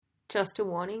Just a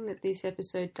warning that this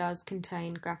episode does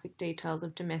contain graphic details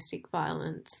of domestic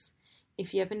violence.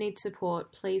 If you ever need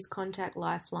support, please contact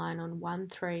Lifeline on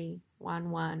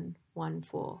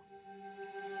 131114.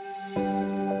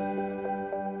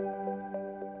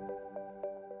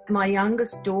 My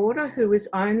youngest daughter, who was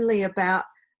only about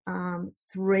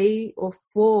 3 or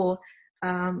 4,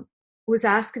 was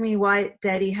asking me why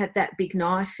Daddy had that big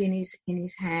knife in his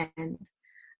hand.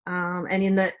 And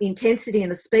in the intensity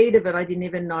and the speed of it, I didn't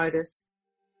even notice.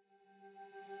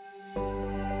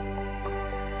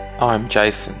 I'm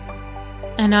Jason.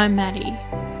 And I'm Maddie.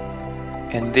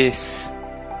 And this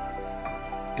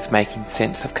is Making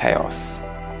Sense of Chaos,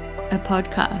 a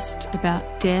podcast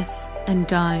about death and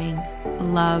dying,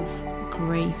 love,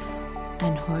 grief,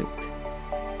 and hope.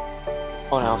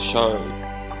 On our show,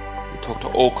 we talk to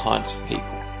all kinds of people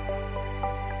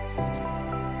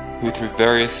who, through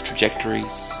various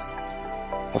trajectories,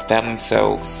 have found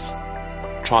themselves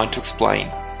trying to explain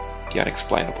the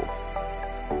unexplainable.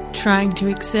 Trying to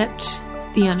accept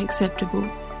the unacceptable.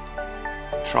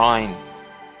 Trying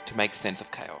to make sense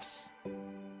of chaos.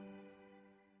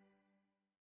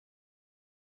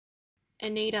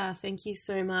 Anita, thank you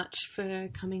so much for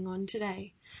coming on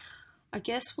today. I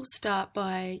guess we'll start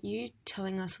by you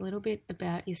telling us a little bit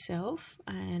about yourself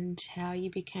and how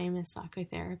you became a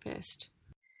psychotherapist.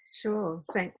 Sure,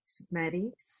 thanks,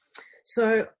 Maddie.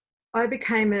 So I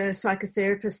became a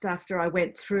psychotherapist after I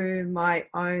went through my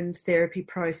own therapy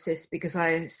process because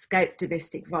I escaped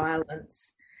domestic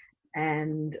violence,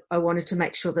 and I wanted to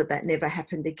make sure that that never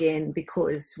happened again,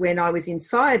 because when I was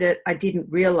inside it, I didn't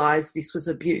realise this was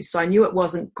abuse. I knew it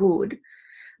wasn't good,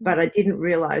 but I didn't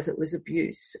realise it was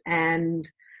abuse. And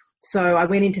so I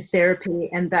went into therapy,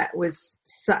 and that was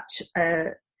such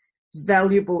a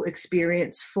valuable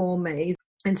experience for me.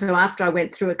 And so after I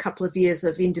went through a couple of years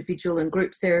of individual and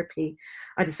group therapy,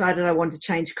 I decided I wanted to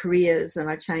change careers,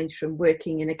 and I changed from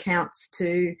working in accounts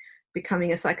to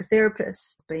becoming a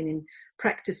psychotherapist. I've been in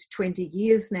practice 20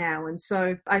 years now. And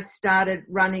so I started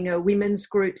running a women's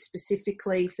group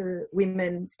specifically for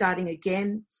women starting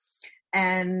again.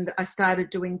 And I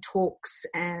started doing talks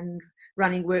and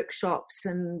running workshops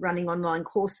and running online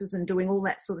courses and doing all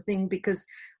that sort of thing, because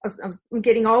I'm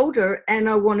getting older and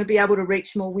I want to be able to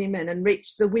reach more women and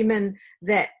reach the women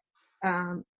that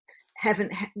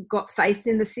haven't got faith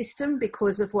in the system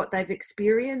because of what they've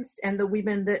experienced, and the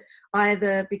women that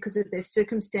either because of their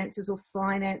circumstances or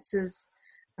finances,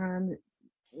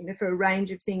 for a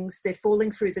range of things, they're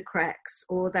falling through the cracks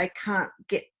or they can't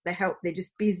get the help. They're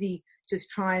just busy just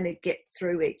trying to get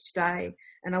through each day.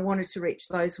 And I wanted to reach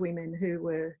those women who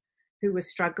were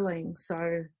struggling. So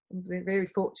I'm very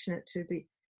fortunate to be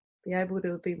able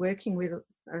to be working with a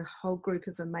whole group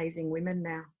of amazing women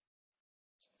now.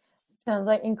 Sounds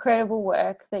like incredible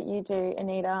work that you do,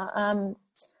 Anita.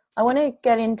 I want to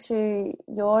get into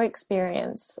your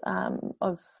experience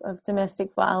of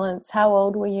domestic violence. How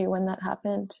old were you when that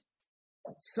happened?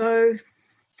 So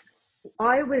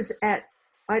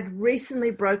I'd recently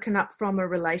broken up from a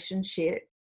relationship.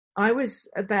 I was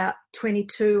about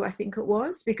 22, I think it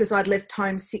was, because I'd left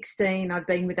home 16. I'd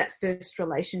been with that first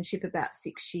relationship about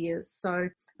 6 years. So I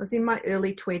was in my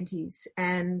early 20s,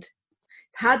 and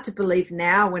it's hard to believe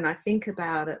now when I think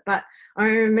about it, but I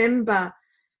remember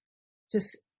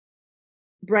just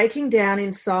breaking down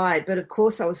inside. But of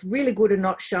course I was really good at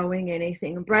not showing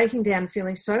anything, and breaking down,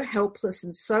 feeling so helpless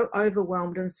and so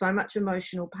overwhelmed and so much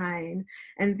emotional pain,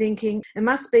 and thinking it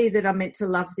must be that I'm meant to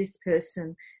love this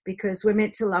person, because we're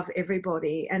meant to love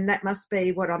everybody, and that must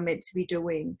be what I'm meant to be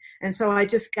doing. And so I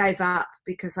just gave up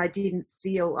because I didn't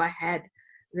feel I had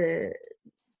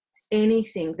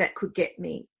anything that could get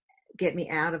me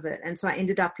out of it. And so I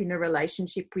ended up in a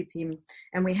relationship with him,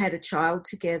 and we had a child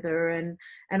together, and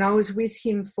I was with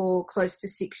him for close to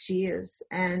 6 years.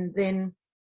 And then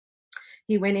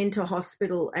he went into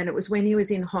hospital, and it was when he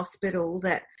was in hospital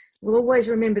that we'll always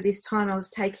remember this time. I was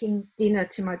taking dinner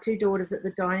to my 2 daughters at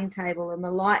the dining table, and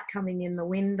the light coming in the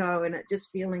window, and it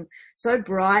just feeling so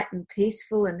bright and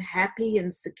peaceful and happy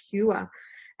and secure.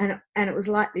 And it was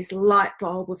like this light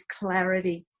bulb of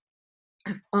clarity.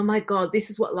 Oh my God,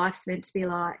 this is what life's meant to be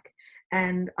like.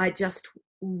 And I just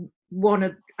I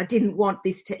didn't want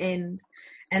this to end.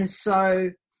 And so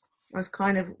I was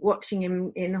kind of watching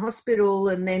him in hospital,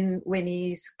 and then when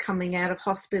he's coming out of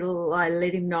hospital, I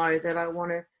let him know that I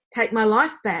want to take my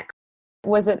life back.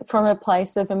 Was it from a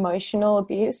place of emotional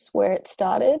abuse where it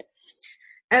started?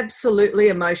 Absolutely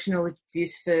emotional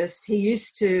abuse first. He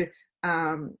used to,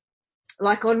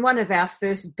 like on one of our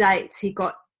first dates, he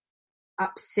got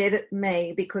upset at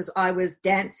me because I was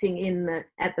dancing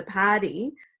at the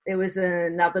party. There was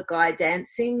another guy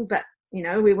dancing, but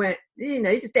we weren't,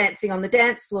 just dancing on the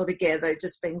dance floor together,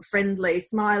 just being friendly,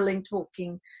 smiling,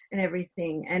 talking and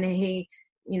everything. And he,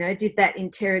 did that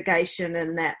interrogation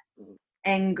and that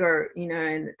anger,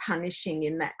 and punishing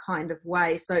in that kind of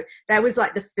way. So that was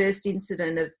like the first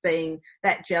incident of being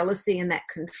that jealousy and that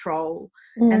control.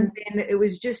 And then it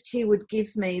was just, he would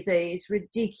give me these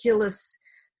ridiculous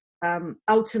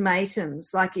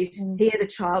ultimatums, like if he had a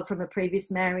child from a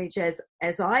previous marriage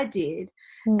as I did,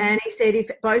 and he said if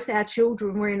both our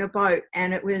children were in a boat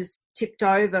and it was tipped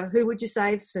over, who would you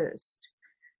save first?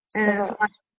 And it's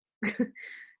like,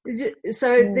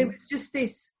 so there was just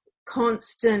this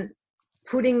constant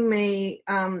putting me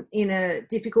in a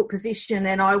difficult position,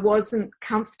 and I wasn't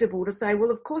comfortable to say, well,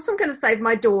 of course I'm going to save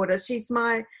my daughter, she's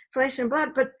my flesh and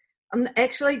blood, but I'm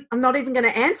not even going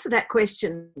to answer that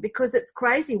question because it's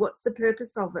crazy. What's the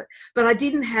purpose of it? But I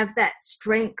didn't have that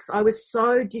strength. I was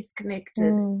so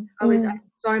disconnected. I had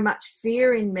so much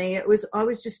fear in me. I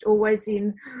was just always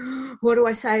in, what do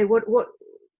I say? What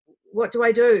do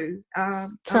I do?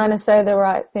 Trying to say the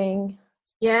right thing.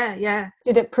 Yeah.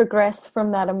 Did it progress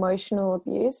from that emotional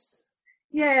abuse?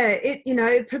 Yeah,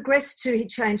 it progressed to, he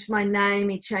changed my name,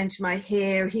 he changed my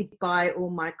hair, he'd buy all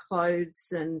my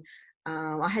clothes, and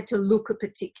I had to look a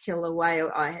particular way.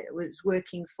 I was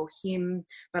working for him,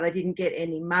 but I didn't get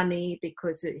any money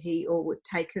because he would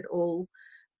take it all.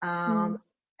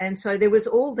 And so there was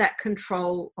all that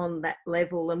control on that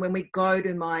level. And when we'd go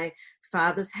to my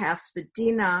father's house for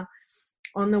dinner,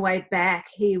 on the way back,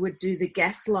 he would do the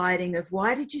gaslighting of,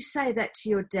 why did you say that to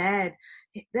your dad?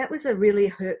 That was a really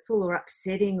hurtful or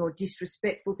upsetting or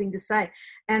disrespectful thing to say.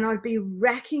 And I'd be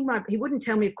he wouldn't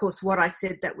tell me, of course, what I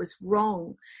said that was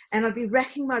wrong. And I'd be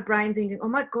racking my brain thinking, oh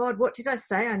my God, what did I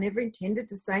say? I never intended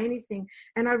to say anything.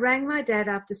 And I rang my dad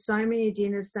after so many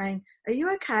dinners saying, are you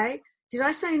okay? Did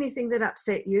I say anything that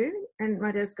upset you? And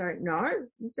my dad's going, no,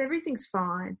 everything's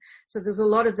fine. So there's a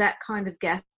lot of that kind of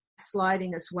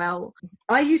gaslighting as well.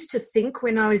 I used to think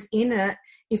when I was in it,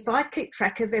 if I keep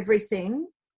track of everything,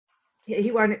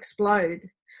 he won't explode.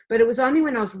 But it was only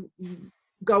when I was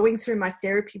going through my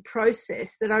therapy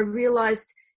process that I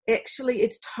realised actually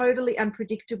it's totally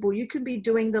unpredictable. You can be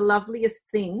doing the loveliest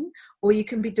thing, or you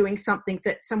can be doing something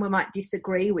that someone might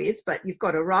disagree with, but you've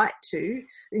got a right to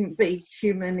be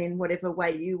human in whatever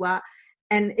way you are.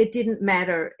 And it didn't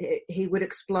matter. He would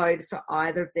explode for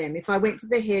either of them. If I went to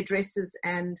the hairdressers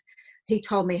and he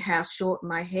told me how short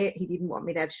my hair, he didn't want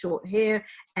me to have short hair.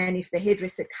 And if the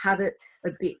hairdresser cut it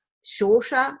a bit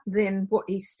shorter than what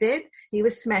he said, he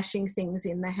was smashing things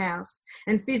in the house.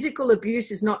 And physical abuse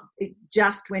is not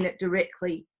just when it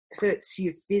directly hurts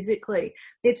you physically.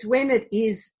 It's when it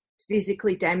is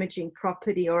physically damaging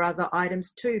property or other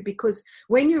items too, because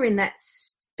when you're in that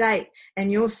state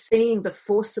and you're seeing the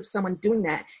force of someone doing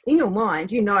that, in your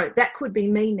mind, that could be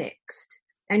me next.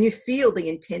 And you feel the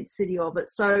intensity of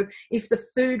it. So if the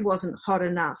food wasn't hot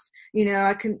enough,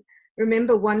 I can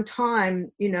remember one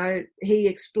time, he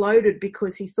exploded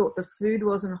because he thought the food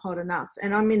wasn't hot enough.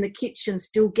 And I'm in the kitchen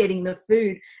still getting the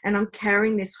food, and I'm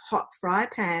carrying this hot fry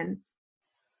pan,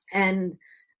 and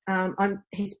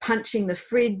he's punching the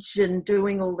fridge and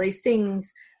doing all these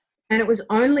things. And it was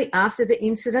only after the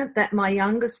incident that my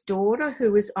youngest daughter,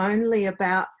 who was only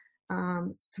about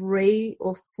 3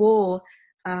 or 4,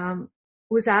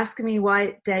 was asking me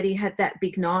why Daddy had that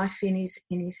big knife in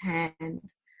his hand.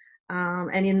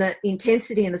 And in the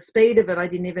intensity and the speed of it, I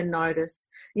didn't even notice.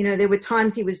 There were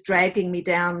times he was dragging me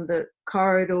down the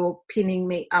corridor, pinning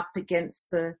me up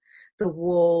against the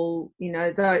wall,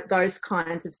 those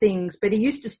kinds of things. But he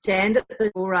used to stand at the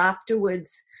door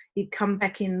afterwards. He'd come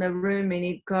back in the room and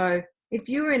he'd go, if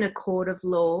you were in a court of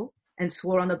law and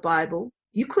swore on the Bible,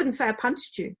 you couldn't say I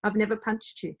punched you. I've never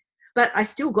punched you. But I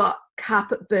still got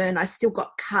carpet burn. I still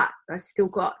got cut. I still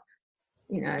got,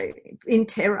 in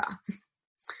terror.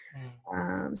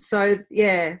 So,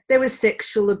 yeah, there was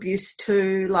sexual abuse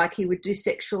too. Like he would do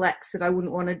sexual acts that I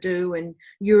wouldn't want to do and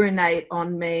urinate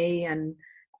on me. And,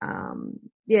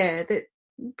 that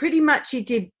pretty much he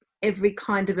did every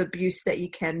kind of abuse that you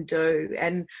can do.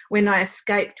 And when I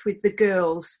escaped with the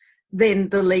girls, then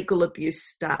the legal abuse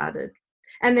started.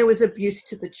 And there was abuse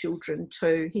to the children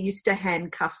too. He used to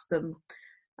handcuff them.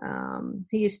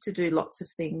 He used to do lots of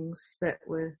things that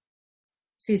were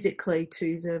physically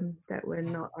to them that were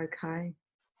not okay.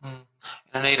 And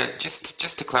Anita,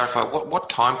 just to clarify, what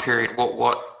time period,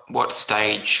 what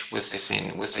stage was this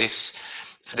in?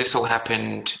 So this all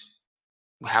happened,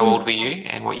 how old were you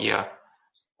and what year?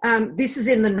 This is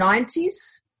in the 90s.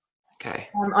 Okay.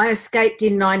 I escaped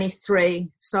in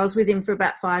 93, so I was with him for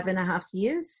about 5.5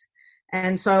 years.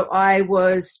 And so I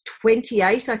was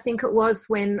 28, I think it was,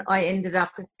 when I ended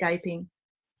up escaping.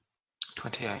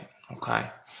 28. Okay.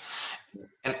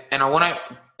 And I want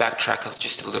to backtrack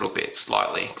just a little bit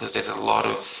slightly because there's a lot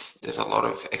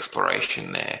of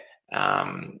exploration there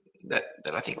that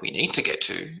I think we need to get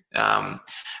to.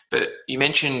 But you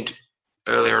mentioned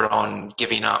earlier on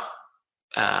giving up,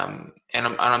 and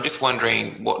I'm just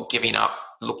wondering what giving up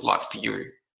looked like for you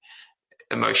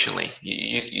emotionally.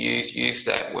 You use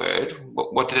that word.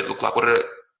 What did it look like?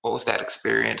 What was that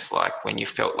experience like when you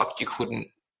felt like you couldn't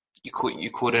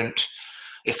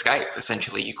escape?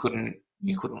 Essentially, you couldn't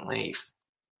leave.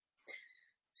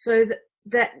 So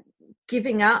that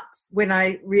giving up, when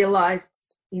I realised,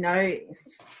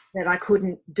 that I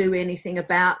couldn't do anything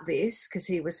about this because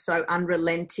he was so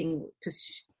unrelenting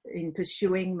in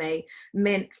pursuing me,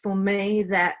 meant for me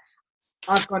that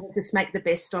I've got to just make the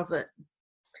best of it.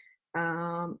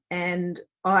 And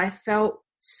I felt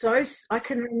I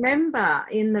can remember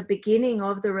in the beginning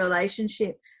of the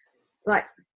relationship, like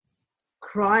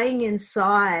crying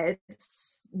inside,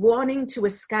 wanting to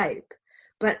escape,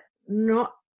 but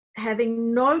not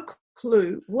having no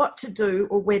clue what to do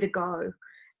or where to go.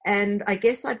 And I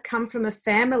guess I'd come from a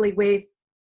family where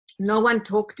no one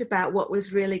talked about what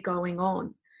was really going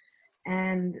on.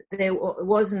 And there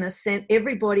wasn't a sense,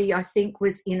 everybody I think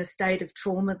was in a state of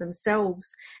trauma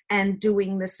themselves and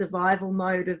doing the survival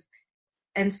mode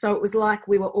and so it was like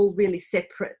we were all really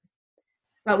separate,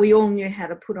 but we all knew how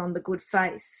to put on the good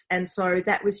face. And so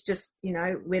that was just,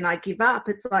 when I give up,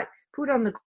 it's like, put on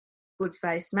the good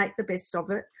face, make the best of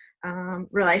it.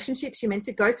 Relationships, you're meant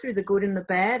to go through the good and the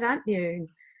bad, aren't you?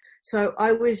 So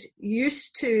I was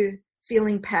used to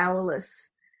feeling powerless,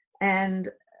 and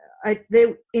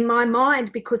in my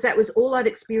mind, because that was all I'd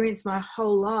experienced my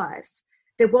whole life,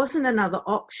 there wasn't another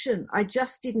option. I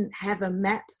just didn't have a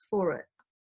map for it.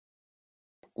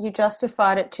 You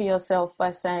justified it to yourself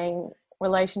by saying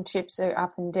relationships are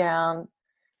up and down,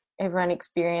 everyone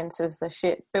experiences the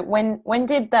shit. But when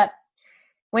did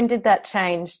that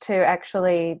change to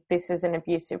actually this is an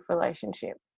abusive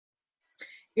relationship?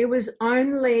 It was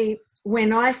only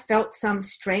when I felt some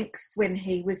strength when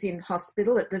he was in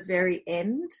hospital at the very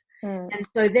end. And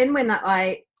so then when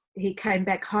he came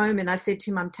back home and I said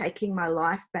to him, I'm taking my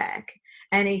life back.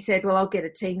 And he said, well, I'll get a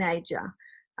teenager.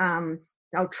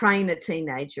 I'll train a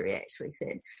teenager, he actually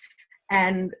said.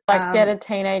 And get a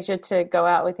teenager to go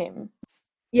out with him.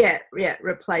 Yeah,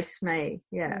 replace me.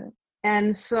 Yeah.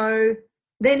 And so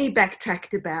then he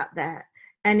backtracked about that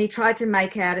and he tried to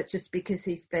make out it's just because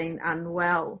he's been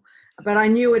unwell. But I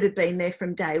knew it had been there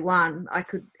from day one. I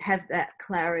could have that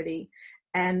clarity.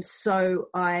 And so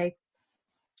I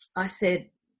said,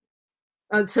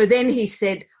 so then he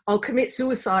said, I'll commit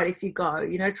suicide if you go,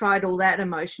 tried all that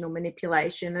emotional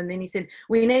manipulation. And then he said,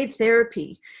 we need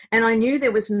therapy. And I knew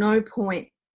there was no point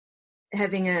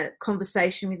having a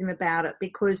conversation with him about it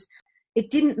because it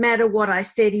didn't matter what I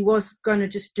said. He was going to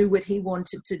just do what he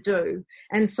wanted to do.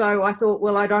 And so I thought,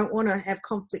 well, I don't want to have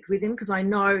conflict with him because I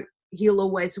know he'll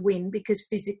always win because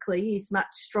physically he's much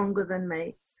stronger than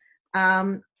me.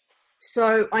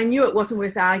 So I knew it wasn't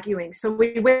worth arguing. So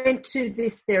we went to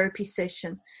this therapy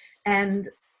session and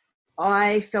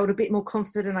I felt a bit more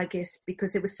confident, I guess,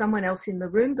 because there was someone else in the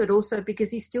room, but also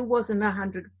because he still wasn't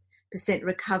 100%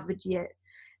 recovered yet.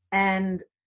 And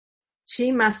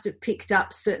she must have picked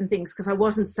up certain things because I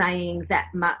wasn't saying that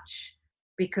much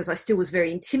because I still was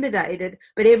very intimidated.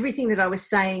 But everything that I was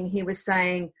saying, he was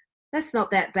saying, that's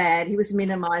not that bad. He was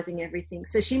minimising everything.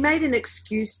 So she made an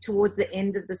excuse towards the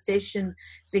end of the session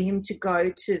for him to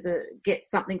go to get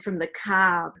something from the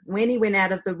car. When he went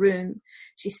out of the room,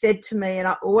 she said to me, and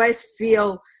I always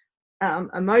feel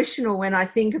emotional when I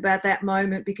think about that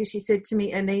moment because she said to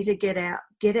me, Anita, get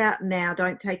out now.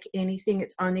 Don't take anything.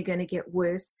 It's only going to get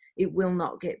worse. It will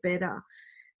not get better.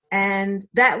 And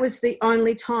that was the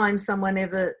only time someone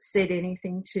ever said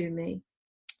anything to me.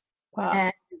 Wow.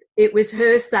 And it was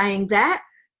her saying that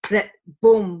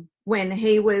boom, when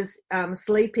he was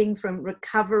sleeping from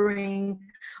recovering,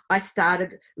 I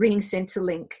started ringing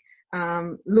Centrelink,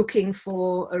 looking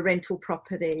for a rental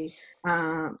property.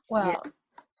 Wow. Yeah.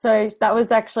 So that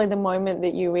was actually the moment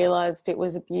that you realised it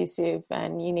was abusive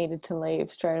and you needed to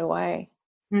leave straight away.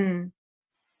 Mm.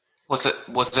 Was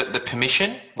it the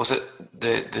permission? Was it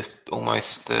the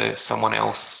almost the someone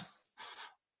else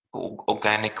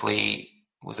organically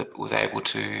was able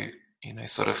to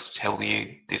sort of tell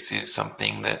you this is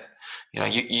something that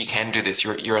you can do this.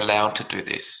 You're allowed to do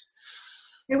this.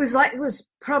 It was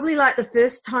probably like the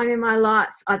first time in my life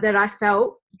that I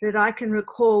felt that I can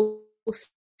recall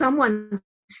someone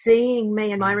seeing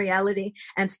me and my reality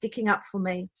and sticking up for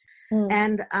me.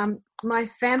 And my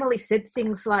family said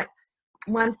things like,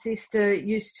 one sister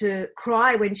used to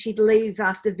cry when she'd leave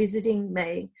after visiting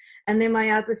me And then my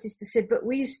other sister said, but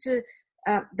we used to,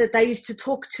 that they used to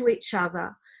talk to each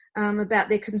other about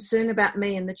their concern about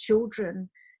me and the children.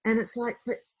 And it's like,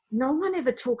 but no one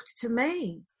ever talked to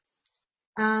me.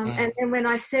 And then when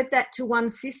I said that to one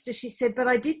sister, she said, but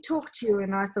I did talk to you.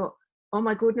 And I thought, oh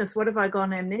my goodness, what have I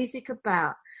gone amnesic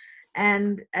about?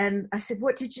 And I said,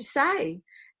 what did you say?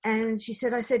 And she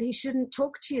said, I said, he shouldn't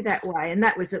talk to you that way. And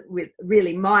that was a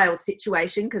really mild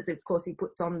situation because, of course, he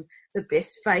puts on the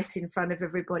best face in front of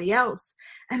everybody else.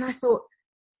 And I thought,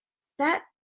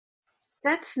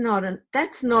 that's not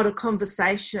a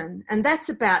conversation. And that's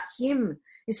about him.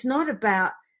 It's not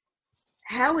about,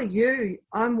 how are you?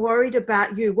 I'm worried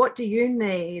about you. What do you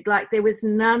need? Like, there was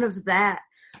none of that.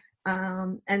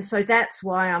 And so that's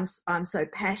why I'm so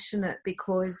passionate,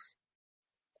 because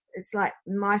it's like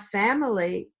my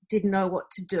family didn't know what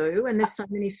to do, and there's so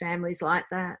many families like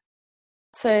that.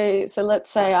 So let's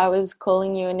say I was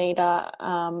calling you, Anita,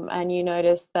 and you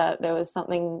noticed that there was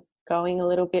something going a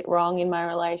little bit wrong in my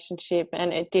relationship,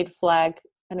 and it did flag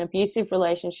an abusive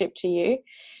relationship to you.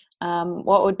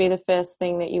 What would be the first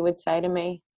thing that you would say to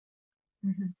me?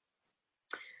 Mm-hmm.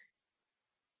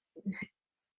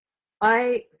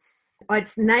 I'd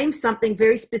name something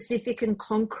very specific and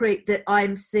concrete that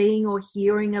I'm seeing or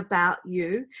hearing about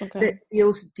you that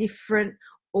feels different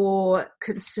or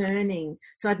concerning.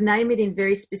 So I'd name it in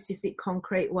very specific,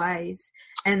 concrete ways,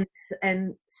 and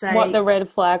say what the red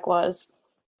flag was.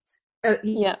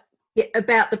 Yeah,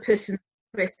 about the person's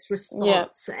stress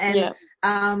response, and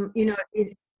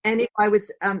and if I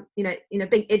was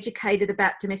being educated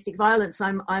about domestic violence,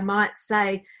 I might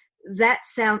say,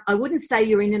 I wouldn't say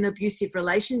you're in an abusive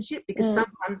relationship, because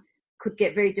someone could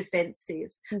get very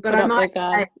defensive. But I might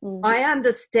say, I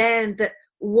understand that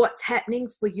what's happening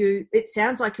for you, it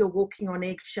sounds like you're walking on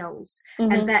eggshells,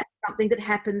 and that's something that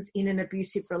happens in an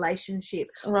abusive relationship.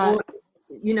 Right. Or,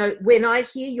 when I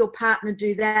hear your partner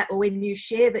do that, or when you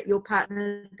share that your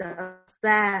partner does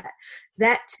that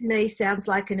to me sounds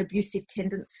like an abusive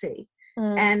tendency.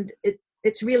 And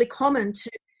it's really common to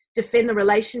defend the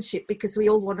relationship because we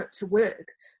all want it to work.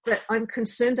 But I'm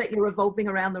concerned that you're revolving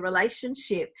around the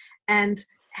relationship, and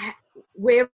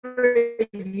where are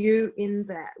you in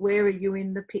that? Where are you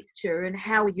in the picture, and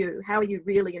how are you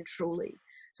really and truly?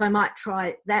 So I might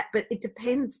try that, but it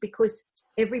depends, because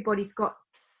everybody's got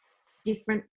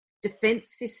different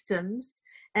defense systems.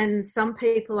 And some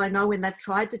people I know, when they've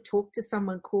tried to talk to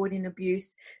someone caught in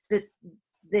abuse, that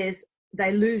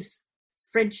they lose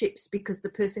friendships because the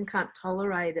person can't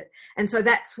tolerate it. And so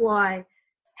that's why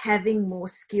having more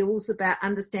skills about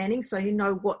understanding, so you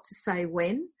know what to say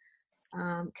when,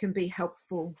 can be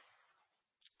helpful.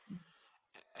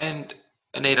 And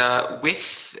Anita,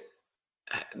 with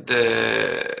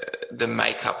the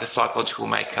makeup, the psychological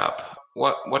makeup,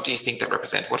 what do you think that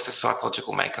represents? What's the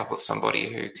psychological makeup of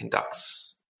somebody who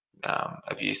conducts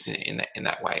abuse in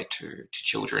that way to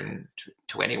children,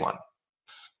 to anyone?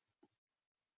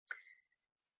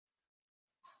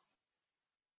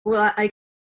 Well, I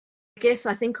guess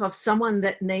I think of someone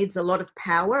that needs a lot of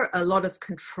power, a lot of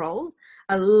control,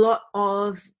 a lot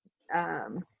of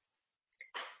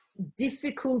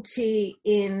difficulty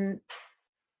in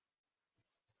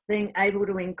being able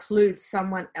to include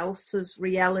someone else's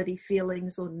reality,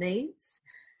 feelings, or needs.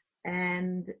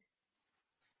 And,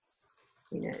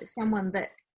 someone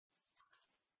that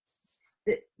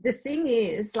the thing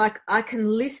is, like, I can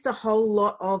list a whole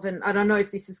lot of, and I don't know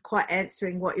if this is quite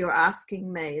answering what you're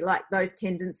asking me, like those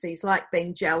tendencies, like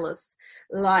being jealous,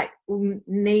 like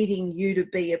needing you to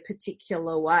be a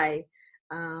particular way,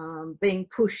 being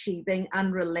pushy, being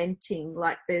unrelenting,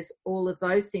 like there's all of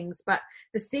those things. But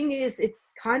the thing is, it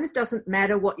kind of doesn't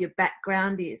matter what your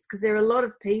background is, because there are a lot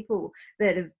of people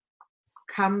that have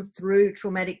come through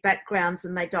traumatic backgrounds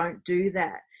and they don't do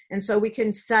that. And so we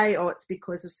can say, oh, it's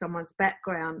because of someone's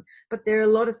background, but there are a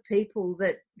lot of people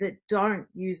that don't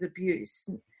use abuse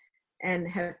and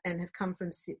have come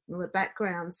from similar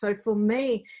backgrounds. So for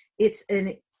me, it's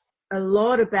a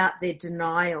lot about their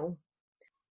denial.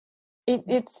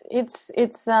 It's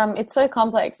so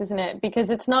complex, isn't it? Because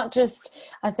it's not just,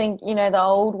 I think, the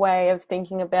old way of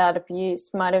thinking about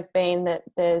abuse might have been that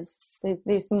there's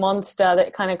this monster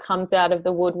that kind of comes out of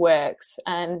the woodworks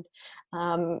and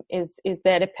is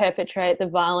there to perpetrate the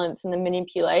violence and the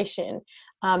manipulation.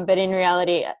 But in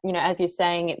reality, as you're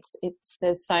saying,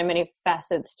 there's so many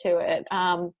facets to it.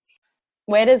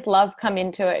 Where does love come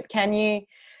into it? Can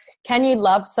you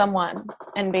love someone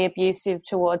and be abusive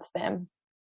towards them?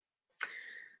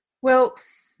 Well,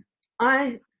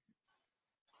 I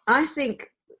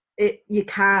think you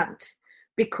can't,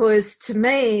 because to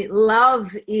me,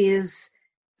 love is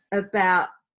about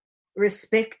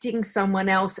respecting someone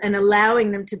else and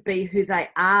allowing them to be who they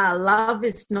are. Love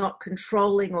is not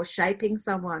controlling or shaping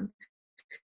someone.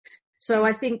 So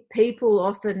I think people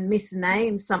often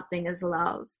misname something as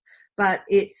love, but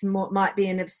it's might be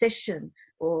an obsession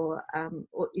or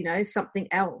something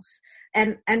else.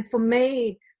 And for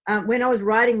me, when I was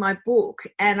writing my book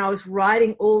and I was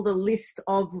writing all the list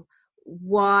of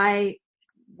why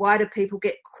do people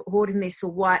get caught in this,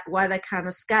 or why they can't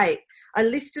escape, I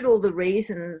listed all the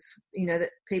reasons,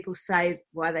 that people say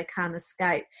why they can't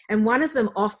escape. And one of them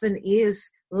often is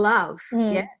love.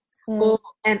 Yeah.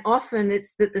 And often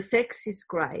it's that the sex is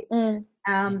great.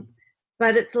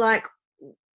 But it's like,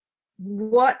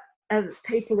 what are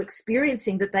people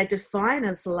experiencing that they define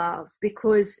as love?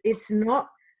 Because it's not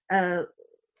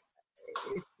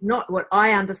what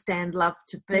I understand love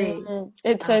to be.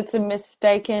 It's a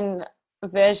mistaken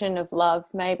version of love,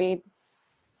 maybe.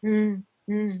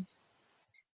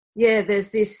 Yeah,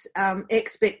 there's this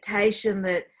expectation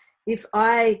that if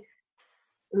I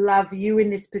love you in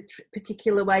this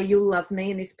particular way, you'll love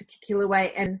me in this particular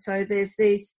way. And so there's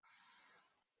these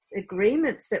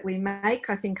agreements that we make,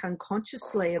 I think,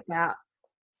 unconsciously about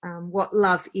what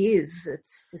love is.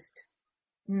 It's just...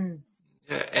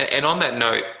 Yeah, and on that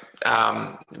note,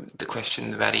 the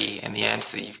question, Maddie, and the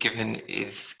answer you've given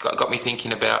is got me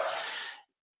thinking about,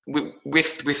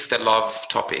 with the love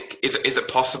topic, is it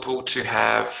possible to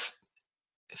have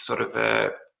sort of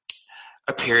a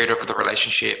period of the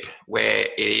relationship where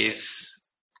it is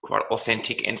quite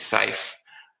authentic and safe,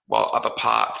 while other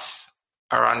parts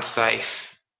are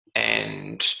unsafe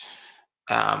and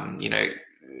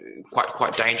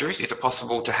quite dangerous? Is it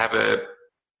possible to have a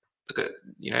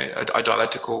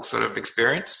dialectical sort of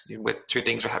experience where two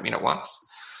things are happening at once?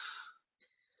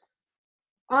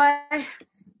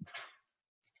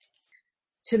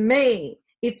 To me,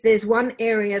 if there's one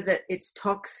area that it's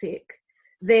toxic,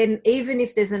 then even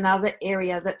if there's another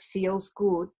area that feels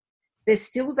good, there's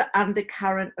still the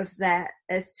undercurrent of that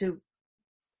as to,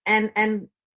 and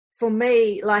for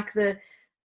me,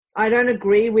 I don't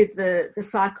agree with the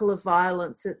cycle of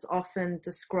violence that's often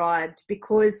described,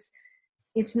 because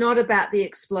it's not about the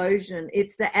explosion.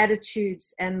 It's the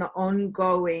attitudes and the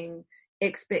ongoing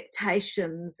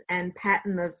expectations and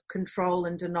pattern of control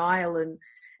and denial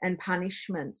and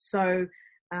punishment. So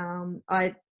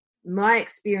my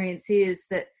experience is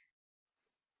that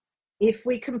if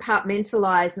we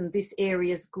compartmentalize and this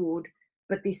area is good,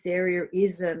 but this area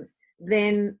isn't,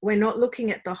 then we're not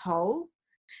looking at the whole.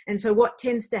 And so what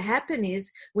tends to happen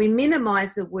is we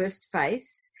minimize the worst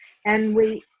face and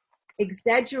we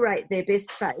exaggerate their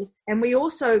best face, and we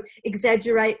also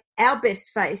exaggerate our best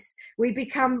face. We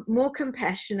become more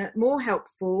compassionate, more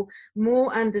helpful,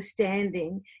 more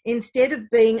understanding, instead of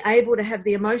being able to have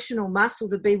the emotional muscle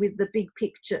to be with the big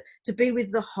picture, to be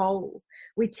with the whole.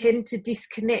 We tend to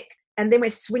disconnect, and then we're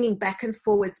swinging back and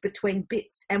forwards between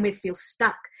bits, and we feel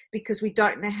stuck because we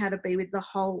don't know how to be with the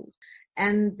whole.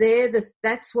 And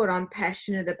that's what I'm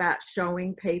passionate about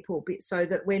showing people, so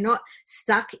that we're not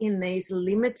stuck in these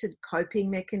limited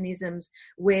coping mechanisms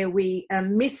where we are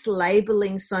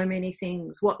mislabeling so many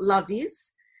things, what love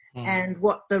is and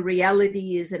what the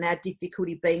reality is, and our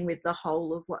difficulty being with the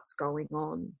whole of what's going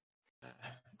on.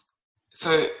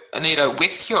 So, Anita,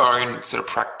 with your own sort of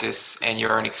practice and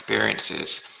your own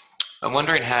experiences, I'm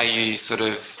wondering how you sort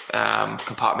of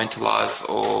compartmentalize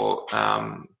or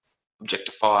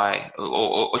objectify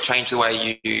or change the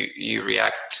way you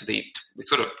react to we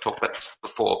sort of talked about this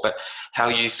before, but how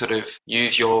you sort of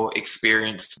use your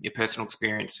experience, your personal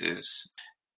experiences.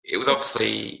 It was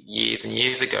obviously years and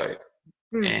years ago,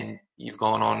 and you've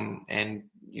gone on and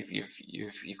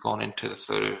you've gone into the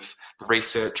sort of the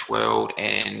research world,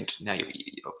 and now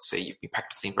you've been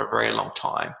practicing for a very long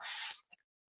time.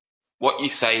 What you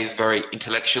say is very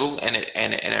intellectual, and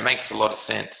it makes a lot of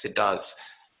sense. It does.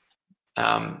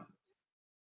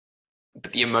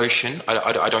 But the emotion,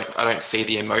 I don't see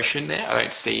the emotion there. I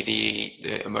don't see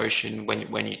the emotion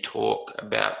when you talk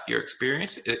about your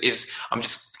experience. I'm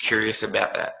just curious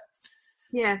about that.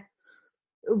 Yeah.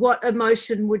 What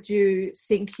emotion would you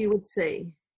think you would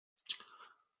see?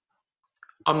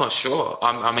 I'm not sure.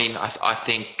 I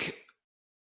think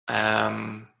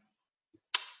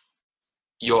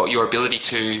your ability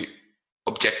to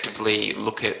objectively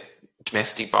look at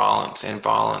domestic violence and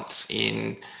violence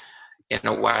in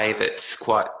a way that's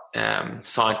quite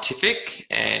scientific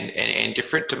and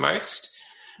different to most.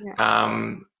 Yeah.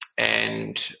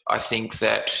 And I think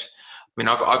that,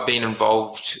 I've been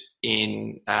involved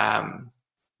in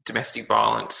domestic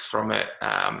violence from a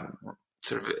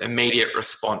sort of immediate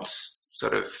response,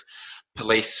 sort of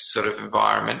police sort of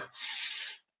environment.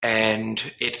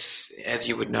 and it's, as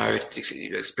you would know,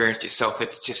 you've experienced yourself,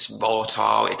 it's just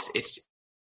volatile. It's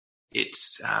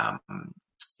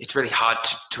really hard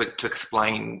to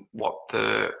explain what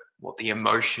the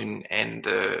emotion and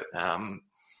the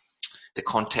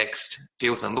context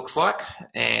feels and looks like.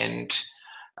 And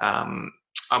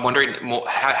I'm wondering more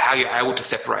how you're able to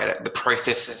separate it, the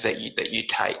processes that you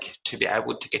take to be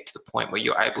able to get to the point where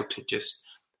you're able to just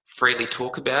freely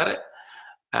talk about it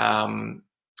and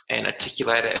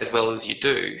articulate it as well as you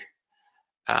do.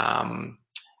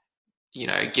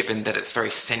 Given that it's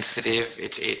very sensitive,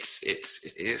 it is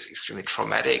extremely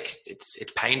traumatic. It's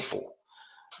painful.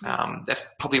 That's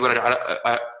probably what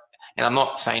I and I'm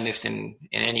not saying this in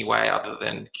any way other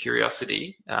than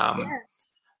curiosity.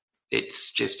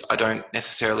 It's just I don't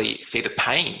necessarily see the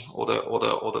pain or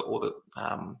the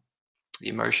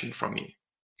emotion from you.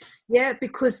 Yeah,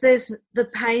 because the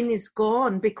pain is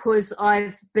gone because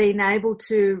I've been able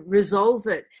to resolve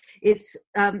it. It's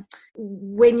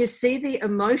when you see the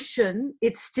emotion,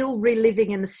 it's still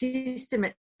reliving in the system.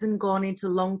 It hasn't gone into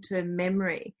long-term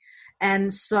memory.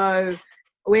 And so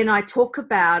when I talk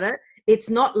about it, it's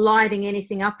not lighting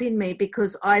anything up in me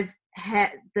because I've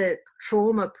had the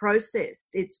trauma processed.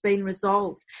 It's been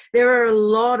resolved. There are a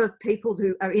lot of people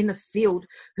who are in the field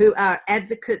who are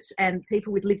advocates and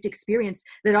people with lived experience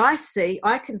that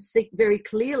I can see very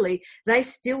clearly they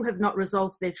still have not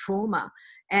resolved their trauma.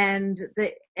 And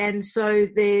so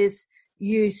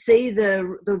you see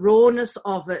the rawness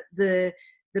of it, the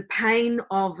pain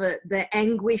of it, the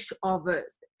anguish of it.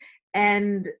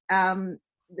 And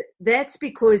that's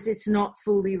because it's not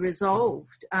fully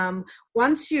resolved.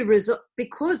 Once you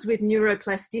because with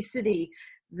neuroplasticity,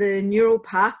 the neural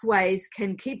pathways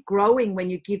can keep growing when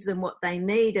you give them what they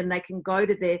need and they can go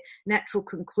to their natural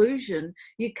conclusion.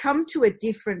 You come to a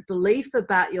different belief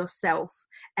about yourself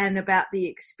and about the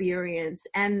experience.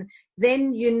 And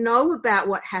then you know about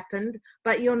what happened,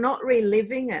 but you're not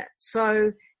reliving it.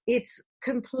 So it's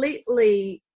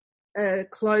completely a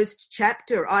closed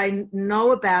chapter. I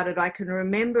know about it. I can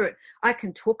remember it. I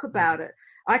can talk about it.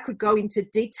 I could go into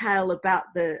detail about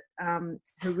the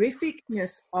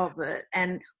horrificness of it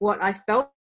and what I felt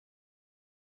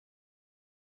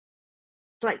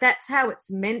like. That's how it's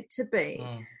meant to be.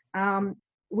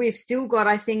 We've still got,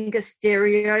 I think, a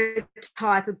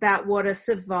stereotype about what a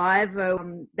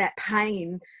survivor, that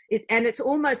pain. And it's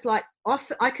almost like,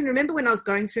 I can remember when I was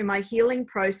going through my healing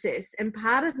process and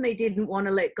part of me didn't want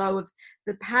to let go of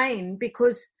the pain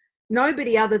because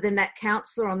nobody other than that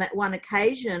counsellor on that one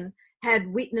occasion had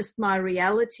witnessed my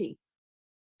reality.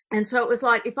 And so it was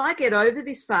like, if I get over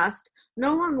this fast,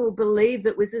 no one will believe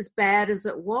it was as bad as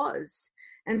it was.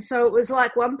 And so it was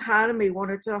like one part of me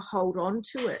wanted to hold on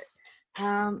to it.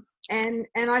 And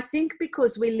I think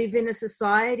because we live in a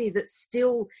society that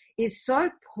still is so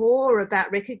poor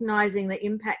about recognizing the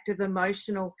impact of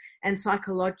emotional and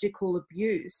psychological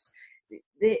abuse,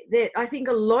 that I think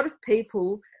a lot of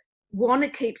people want to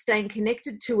keep staying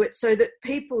connected to it so that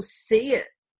people see it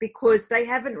because they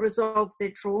haven't resolved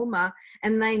their trauma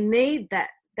and they need that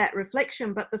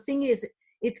reflection. But the thing is,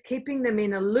 it's keeping them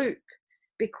in a loop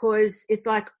because it's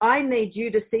like, I need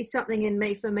you to see something in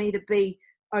me for me to be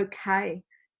okay.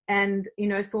 And,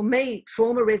 for me,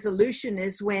 trauma resolution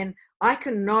is when I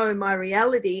can know my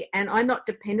reality and I'm not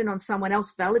dependent on someone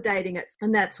else validating it.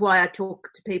 And that's why I talk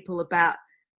to people about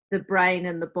the brain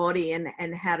and the body and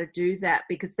how to do that,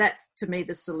 because that's, to me,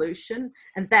 the solution.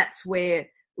 And that's where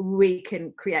we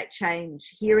can create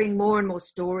change. Hearing more and more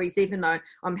stories, even though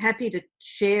I'm happy to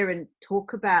share and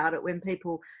talk about it when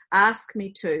people ask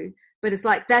me to, but it's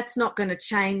like, that's not going to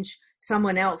change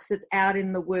someone else that's out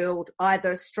in the world,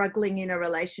 either struggling in a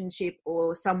relationship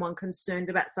or someone concerned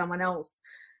about someone else.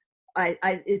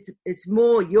 It's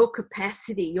more your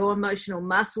capacity, your emotional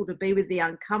muscle to be with the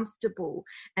uncomfortable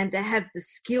and to have the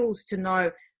skills to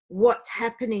know what's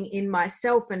happening in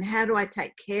myself and how do I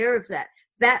take care of that.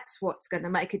 That's what's going to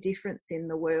make a difference in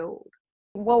the world.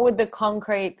 What would the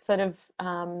concrete sort of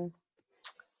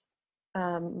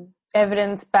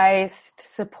evidence-based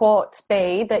supports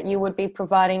be that you would be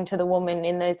providing to the woman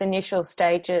in those initial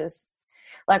stages?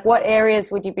 Like, what areas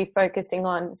would you be focusing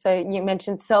on? So you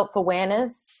mentioned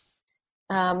self-awareness.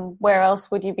 Where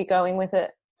else would you be going with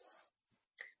it?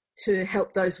 To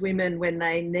help those women when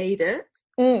they need it.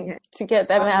 To get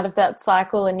them out of that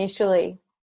cycle initially.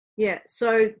 Yeah,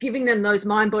 so giving them those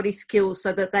mind-body skills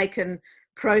so that they can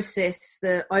process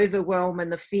the overwhelm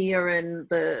and the fear and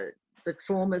the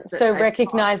traumas. So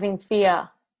recognizing fear.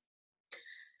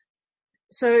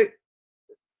 So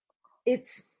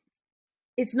it's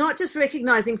not just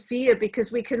recognizing fear,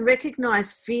 because we can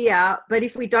recognize fear, but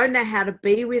if we don't know how to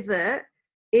be with it,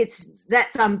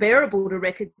 that's unbearable to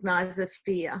recognize the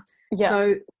fear. Yeah.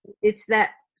 So it's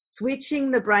that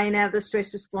switching the brain out of the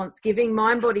stress response, giving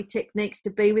mind-body techniques to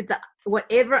be with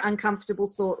whatever uncomfortable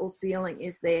thought or feeling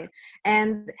is there,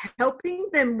 and helping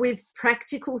them with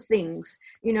practical things.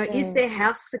 Is their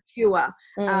house secure?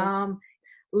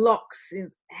 Locks in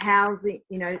housing,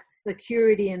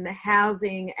 security in the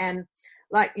housing. And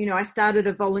I started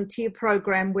a volunteer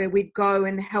program where we'd go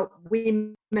and help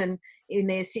women in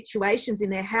their situations in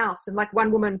their house. And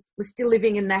one woman was still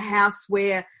living in the house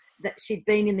where that she'd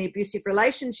been in the abusive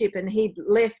relationship, and he'd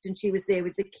left and she was there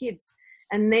with the kids.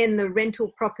 And then the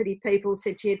rental property people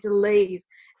said she had to leave,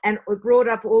 and it brought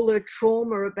up all her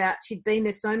trauma about she'd been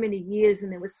there so many years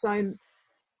and there was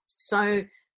so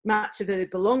much of her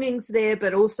belongings there,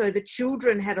 but also the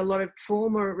children had a lot of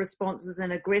trauma responses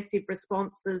and aggressive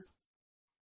responses.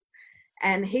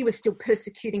 And he was still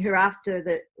persecuting her after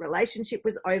the relationship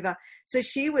was over. So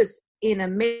she was in a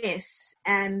mess.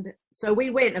 And so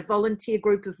we went, a volunteer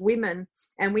group of women,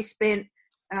 and we spent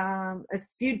a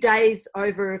few days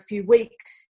over a few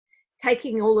weeks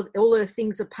taking all her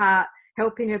things apart,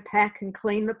 helping her pack and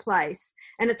clean the place.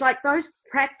 And it's those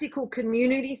practical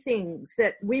community things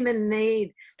that women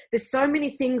need. There's so many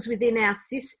things within our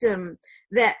system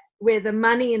where the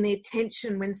money and the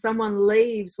attention, when someone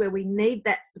leaves, where we need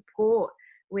that support,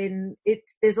 when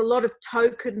there's a lot of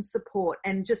token support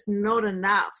and just not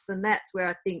enough. And that's where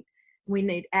I think we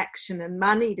need action and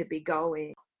money to be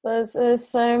going. There's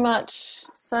so much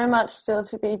still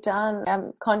to be done.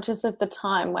 I'm conscious of the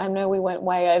time. I know we went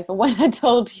way over when I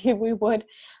told you we would.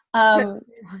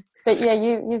 But yeah,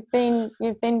 you've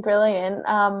been brilliant.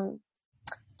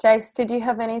 Jace, did you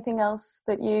have anything else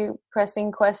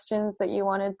pressing questions that you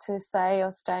wanted to say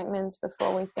or statements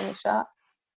before we finish up?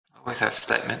 I always have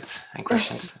statements and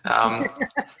questions. No,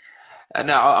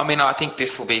 I think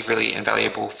this will be really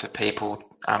invaluable for people.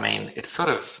 It's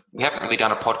we haven't really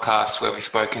done a podcast where we've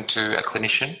spoken to a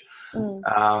clinician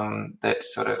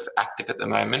that's sort of active at the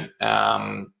moment,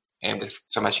 and with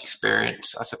so much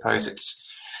experience. I suppose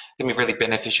it's going to be really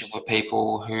beneficial for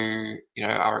people who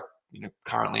are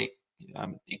currently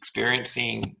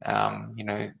experiencing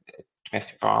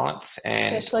domestic violence,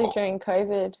 and especially during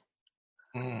COVID.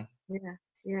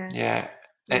 Yeah.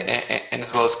 And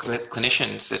as well as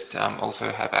clinicians that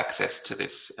also have access to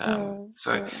this.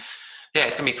 Yeah,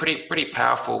 it's going to be pretty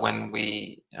powerful when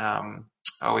we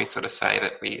always sort of say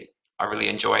that I really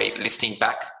enjoy listening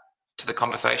back to the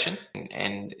conversation,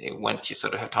 and once you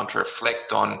sort of have time to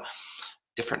reflect on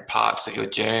different parts of your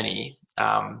journey,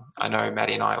 I know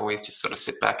Maddie and I always just sort of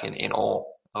sit back in awe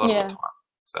a lot of the time.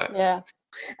 So yeah.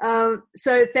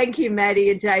 So thank you,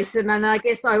 Maddie and Jason. And I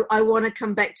guess I want to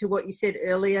come back to what you said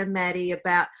earlier, Maddie,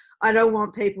 about I don't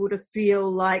want people to feel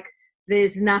like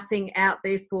there's nothing out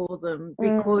there for them,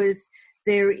 because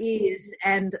there is.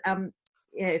 And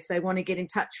if they want to get in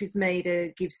touch with me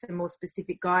to give some more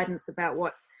specific guidance about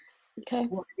what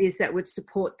it is that would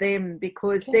support them,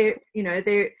 because there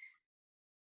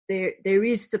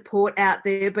is support out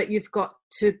there, but you've got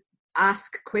to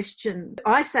ask questions.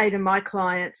 I say to my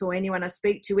clients or anyone I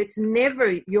speak to, it's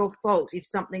never your fault if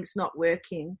something's not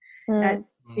working.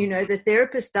 The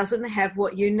therapist doesn't have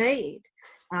what you need.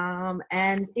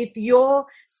 And if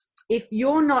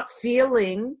you're not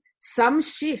feeling some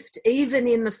shift, even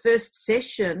in the first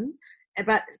session,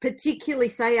 but particularly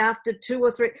say after 2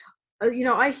 or 3,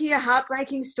 I hear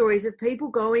heartbreaking stories of people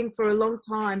going for a long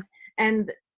time and,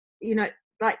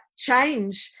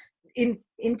 change.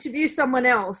 Interview someone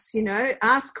else,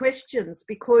 ask questions,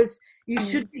 because you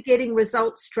should be getting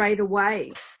results straight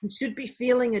away. You should be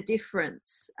feeling a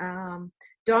difference.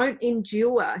 Don't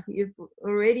endure. You've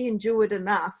already endured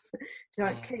enough.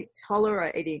 Don't keep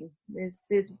tolerating.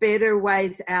 There's better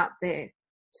ways out there.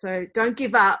 So don't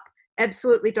give up.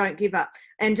 Absolutely don't give up.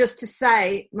 And just to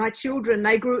say, my children,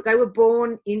 they were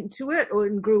born into it or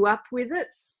grew up with it.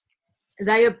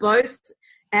 They are both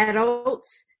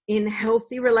adults in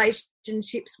healthy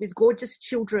relationships with gorgeous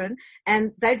children,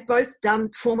 and they've both done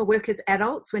trauma work as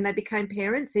adults. When they became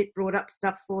parents, it brought up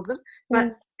stuff for them,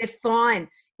 but they're fine.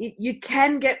 You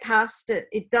can get past it.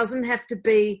 It doesn't have to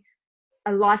be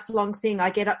a lifelong thing. I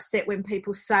get upset when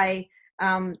people say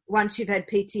once you've had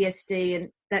PTSD and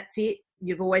that's it,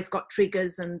 you've always got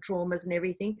triggers and traumas and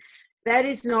everything. That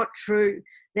is not true.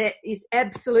 That is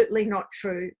absolutely not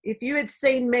true. If you had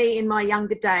seen me in my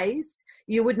younger days,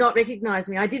 you would not recognise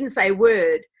me. I didn't say a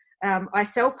word. I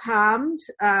self-harmed.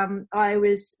 I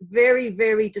was very,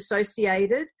 very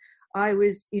dissociated. I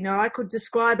was, I could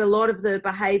describe a lot of the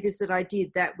behaviours that I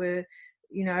did that were,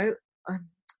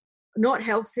 not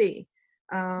healthy.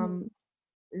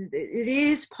 it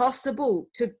is possible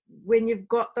to, when you've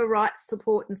got the right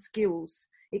support and skills,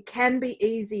 it can be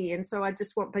easy. And so I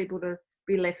just want people to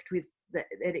be left with that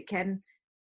it can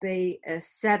be a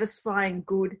satisfying,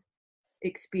 good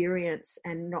experience,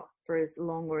 and not for as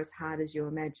long or as hard as you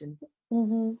imagine.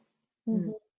 Mm-hmm.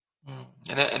 Mm-hmm.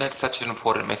 And that's such an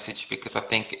important message, because I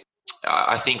think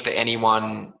that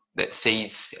anyone that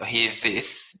sees or hears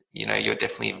this, you're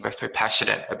definitely so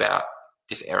passionate about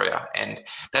this area, and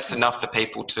that's enough for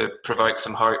people to provoke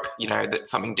some hope, that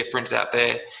something different's out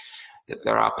there, that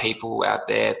there are people out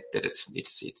there, that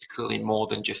it's clearly more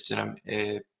than just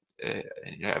a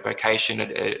vocation,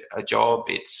 a job.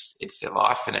 It's their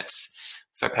life, and it's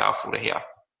so powerful to hear.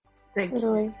 Thank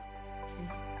you.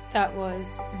 That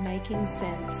was Making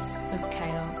Sense of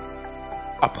Chaos,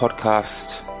 a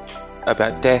podcast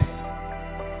about death,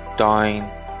 dying,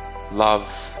 love,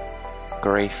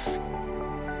 grief,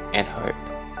 and hope.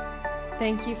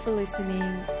 Thank you for listening,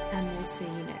 and we'll see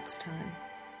you next time.